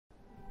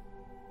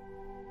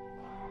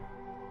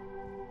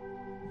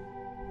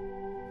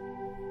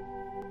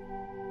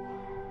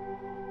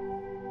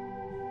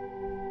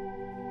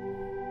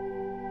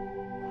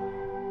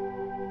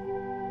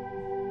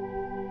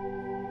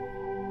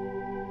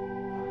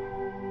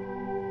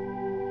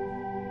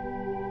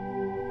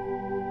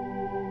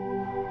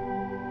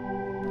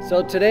So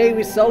today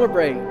we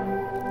celebrate.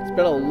 It's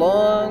been a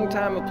long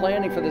time of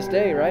planning for this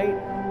day, right?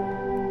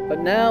 But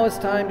now it's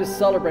time to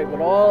celebrate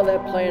what all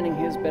that planning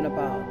has been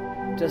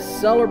about. To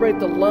celebrate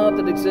the love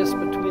that exists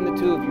between the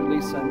two of you,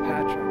 Lisa and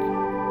Patrick.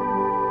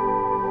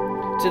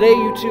 Today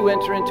you two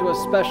enter into a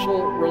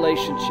special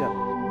relationship.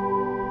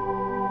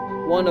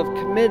 One of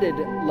committed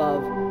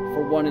love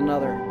for one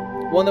another.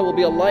 One that will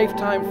be a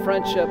lifetime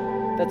friendship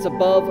that's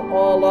above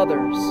all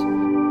others.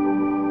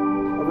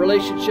 A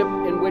relationship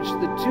in which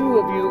the two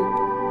of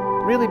you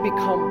really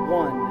become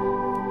one.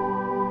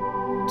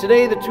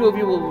 Today the two of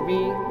you will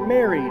be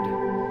married,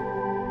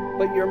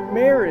 but your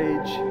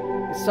marriage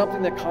is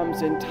something that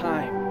comes in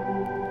time.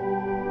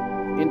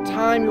 In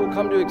time you will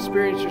come to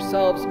experience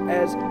yourselves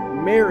as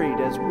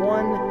married, as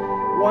one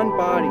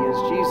body, as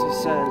Jesus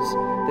says.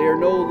 They are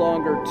no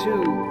longer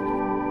two,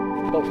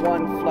 but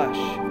one flesh.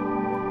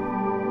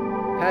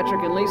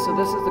 Patrick and Lisa,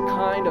 this is the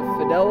kind of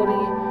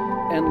fidelity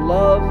and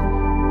love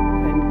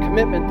and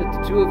commitment that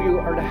the two of you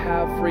are to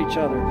have for each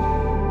other.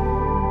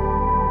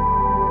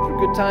 Through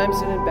good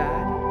times and in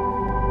bad,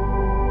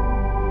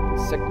 in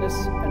sickness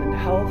and in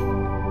health,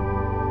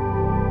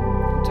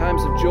 in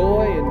times of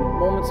joy and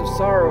moments of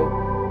sorrow,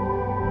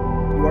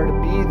 you are to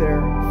be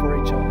there for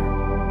each other.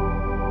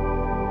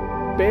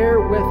 Bear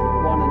with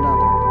one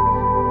another.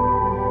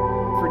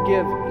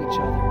 Forgive each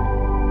other.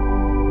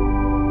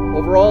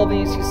 Over all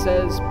these, he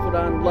says, put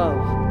on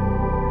love.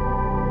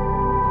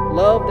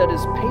 Love that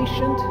is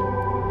patient.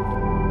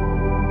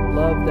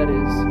 Love that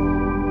is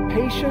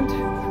patient.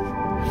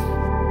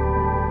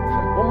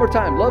 One more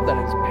time. Love that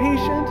is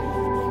patient.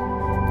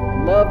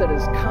 Love that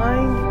is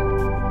kind.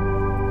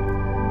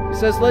 He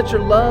says, let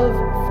your love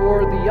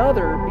for the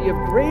other be of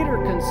greater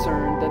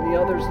concern than the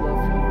other's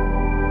love for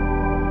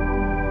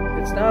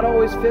you. It's not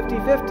always 50-50.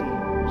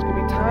 There's going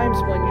to be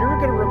times when you're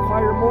going to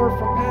require more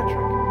from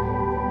Patrick.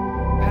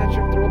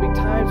 Patrick, there will be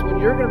times when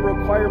you're going to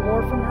require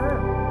more from her.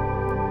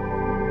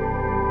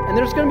 And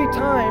there's going to be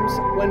times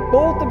when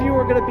both of you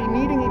are going to be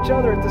needing each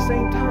other at the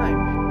same time.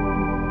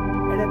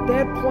 And at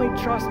that point,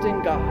 trust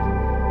in God.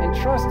 And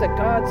trust that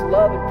God's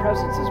love and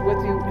presence is with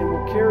you and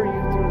will carry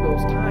you through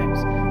those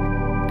times.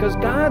 Because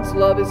God's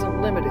love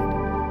isn't limited.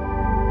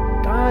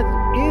 God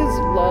is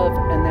love,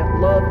 and that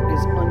love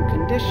is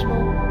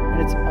unconditional and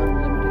it's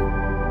unlimited.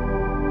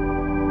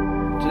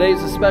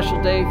 Today's a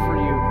special day for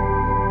you.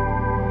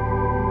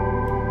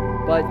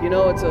 But you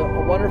know, it's a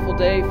wonderful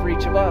day for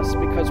each of us,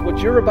 because what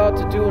you're about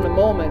to do in a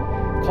moment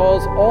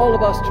calls all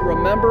of us to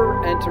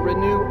remember and to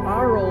renew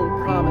our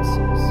own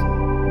promises,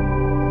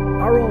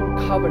 our own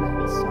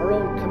covenants, our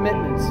own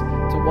commitments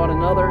to one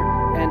another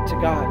and to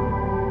God.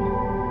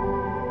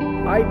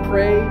 I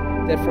pray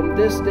that from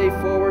this day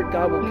forward,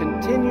 God will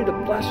continue to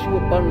bless you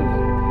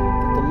abundantly,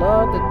 that the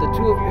love that the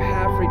two of you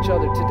have for each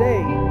other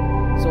today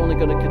is only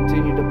going to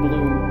continue to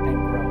bloom and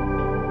grow.